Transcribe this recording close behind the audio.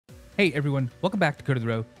Hey everyone, welcome back to Code of the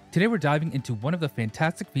Row. Today we're diving into one of the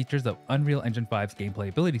fantastic features of Unreal Engine 5's gameplay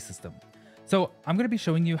ability system. So I'm going to be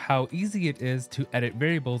showing you how easy it is to edit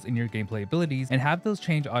variables in your gameplay abilities and have those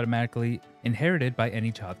change automatically inherited by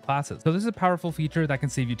any child classes. So this is a powerful feature that can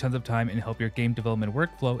save you tons of time and help your game development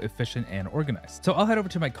workflow efficient and organized. So I'll head over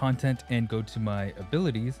to my content and go to my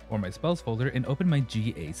abilities or my spells folder and open my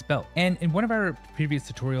GA spell. And in one of our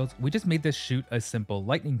previous tutorials, we just made this shoot a simple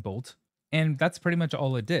lightning bolt. And that's pretty much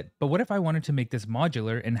all it did. But what if I wanted to make this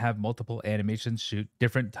modular and have multiple animations shoot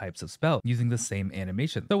different types of spell using the same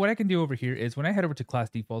animation? So what I can do over here is when I head over to class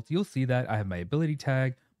defaults, you'll see that I have my ability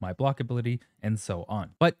tag, my block ability, and so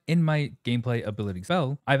on. But in my gameplay ability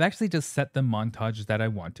spell, I've actually just set the montage that I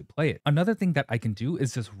want to play it. Another thing that I can do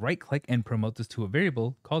is just right click and promote this to a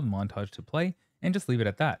variable called montage to play and just leave it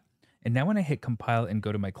at that. And now when I hit compile and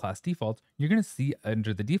go to my class defaults, you're going to see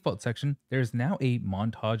under the default section, there's now a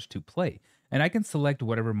montage to play. And I can select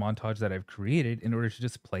whatever montage that I've created in order to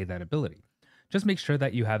just play that ability. Just make sure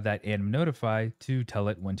that you have that anim notify to tell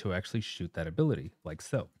it when to actually shoot that ability, like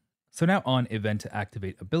so. So now on event to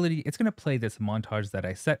activate ability, it's going to play this montage that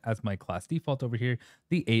I set as my class default over here,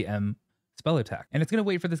 the AM spell attack. And it's going to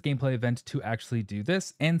wait for this gameplay event to actually do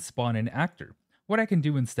this and spawn an actor. What I can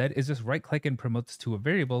do instead is just right click and promote this to a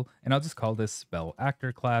variable, and I'll just call this spell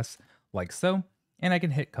actor class like so, and I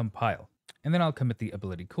can hit compile. And then I'll commit the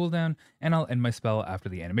ability cooldown, and I'll end my spell after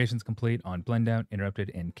the animation's complete on blend down,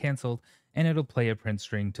 interrupted, and canceled, and it'll play a print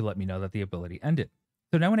string to let me know that the ability ended.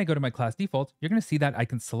 So now when I go to my class default, you're going to see that I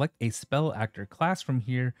can select a spell actor class from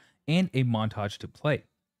here and a montage to play.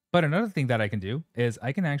 But another thing that I can do is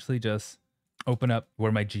I can actually just open up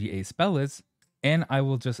where my GA spell is, and I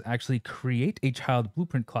will just actually create a child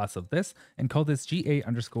blueprint class of this and call this GA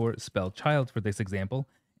underscore spell child for this example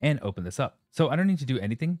and open this up. So I don't need to do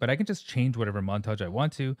anything, but I can just change whatever montage I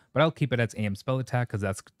want to, but I'll keep it as AM spell attack because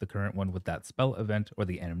that's the current one with that spell event or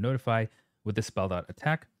the anim notify with the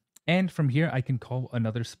spell.attack. And from here, I can call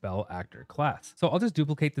another spell actor class. So I'll just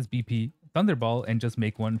duplicate this BP Thunderball and just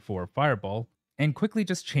make one for Fireball and quickly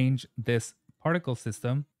just change this particle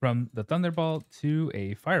system from the Thunderball to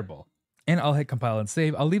a Fireball. And I'll hit compile and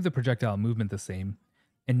save. I'll leave the projectile movement the same.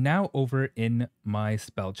 And now over in my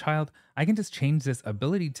spell child, I can just change this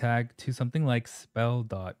ability tag to something like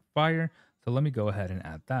spell.fire. So let me go ahead and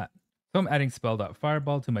add that. So I'm adding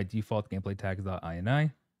spell.fireball to my default gameplay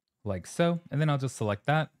tags.ini like so. And then I'll just select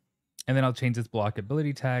that. And then I'll change this block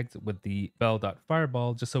ability tags with the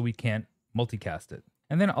spell.fireball just so we can't multicast it.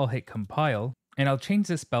 And then I'll hit compile and I'll change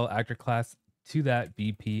this spell actor class to that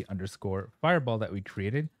BP underscore fireball that we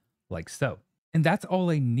created like so. And that's all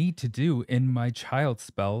I need to do in my child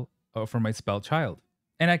spell for my spell child.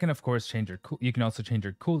 And I can of course change you can also change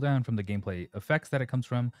your cooldown from the gameplay effects that it comes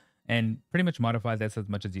from and pretty much modify this as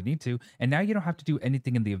much as you need to. And now you don't have to do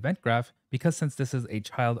anything in the event graph because since this is a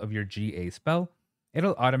child of your GA spell,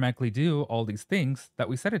 it'll automatically do all these things that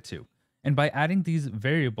we set it to. And by adding these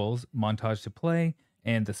variables, montage to play,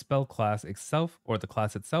 and the spell class itself or the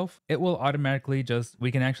class itself, it will automatically we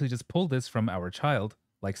can actually just pull this from our child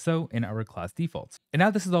like so in our class defaults. And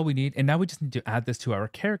now this is all we need. And now we just need to add this to our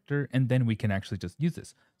character and then we can actually just use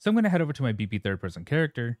this. So I'm going to head over to my BP third person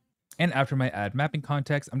character. And after my add mapping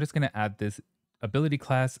context, I'm just going to add this ability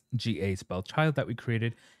class GA spell child that we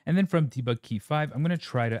created. And then from debug key 5, I'm going to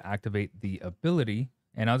try to activate the ability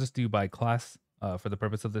and I'll just do by class for the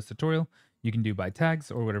purpose of this tutorial. You can do by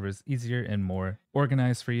tags or whatever is easier and more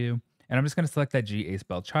organized for you. And I'm just going to select that GA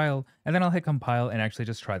spell child and then I'll hit compile and actually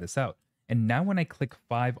just try this out. And now when I click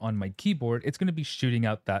 5 on my keyboard, it's going to be shooting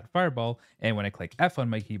out that fireball. And when I click F on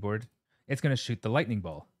my keyboard, it's going to shoot the lightning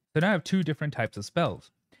ball. So now I have two different types of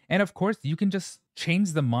spells. And of course, you can just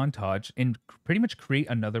change the montage and pretty much create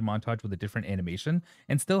another montage with a different animation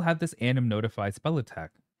and still have this anim notify spell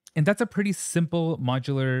attack. And that's a pretty simple,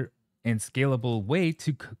 modular, and scalable way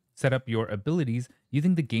to set up your abilities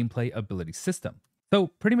using the gameplay ability system. So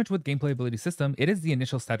pretty much with gameplay ability system, it is the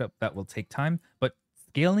initial setup that will take time, but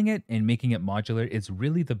scaling it and making it modular is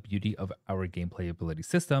really the beauty of our gameplay ability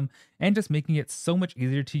system and just making it so much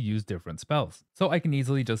easier to use different spells. So I can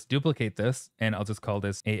easily just duplicate this and I'll just call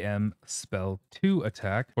this AM spell 2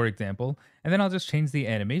 attack, for example, and then I'll just change the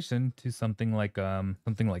animation to something like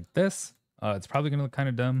this. It's probably gonna look kind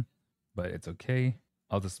of dumb, but it's okay.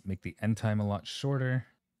 I'll just make the end time a lot shorter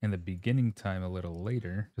and the beginning time a little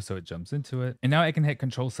later, just so it jumps into it. And now I can hit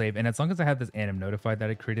control save. And as long as I have this anim notify that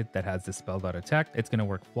I created that has this spell.attack, it's gonna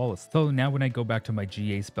work flawless. So now when I go back to my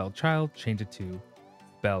GA spell child, change it to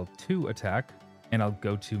spell 2 attack, and I'll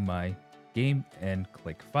go to my game and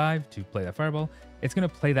click 5 to play that fireball, it's going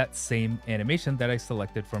to play that same animation that I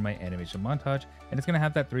selected for my animation montage, and it's going to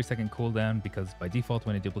have that 3-second cooldown because by default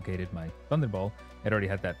when I duplicated my Thunderball, it already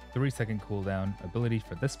had that 3-second cooldown ability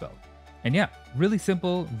for this spell. And yeah, really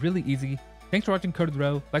simple, really easy. Thanks for watching Code of the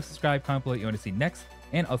Row. Like, subscribe, comment below what you want to see next,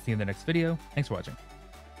 and I'll see you in the next video. Thanks for watching.